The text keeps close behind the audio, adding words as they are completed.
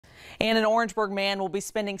And an Orangeburg man will be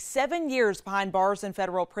spending 7 years behind bars in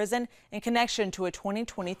federal prison in connection to a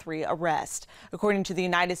 2023 arrest. According to the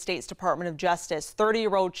United States Department of Justice,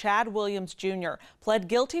 30-year-old Chad Williams Jr. pled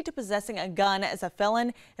guilty to possessing a gun as a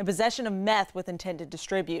felon and possession of meth with intent to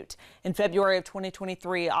distribute. In February of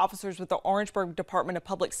 2023, officers with the Orangeburg Department of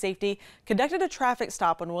Public Safety conducted a traffic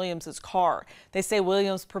stop on Williams's car. They say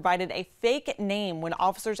Williams provided a fake name when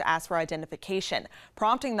officers asked for identification,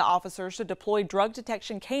 prompting the officers to deploy drug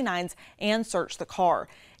detection canines and search the car.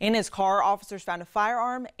 In his car, officers found a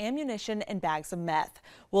firearm, ammunition, and bags of meth.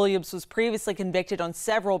 Williams was previously convicted on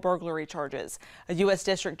several burglary charges. A U.S.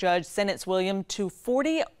 district judge sentenced Williams to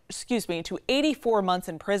 84 months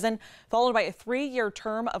in prison, followed by a 3-year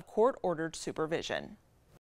term of court-ordered supervision.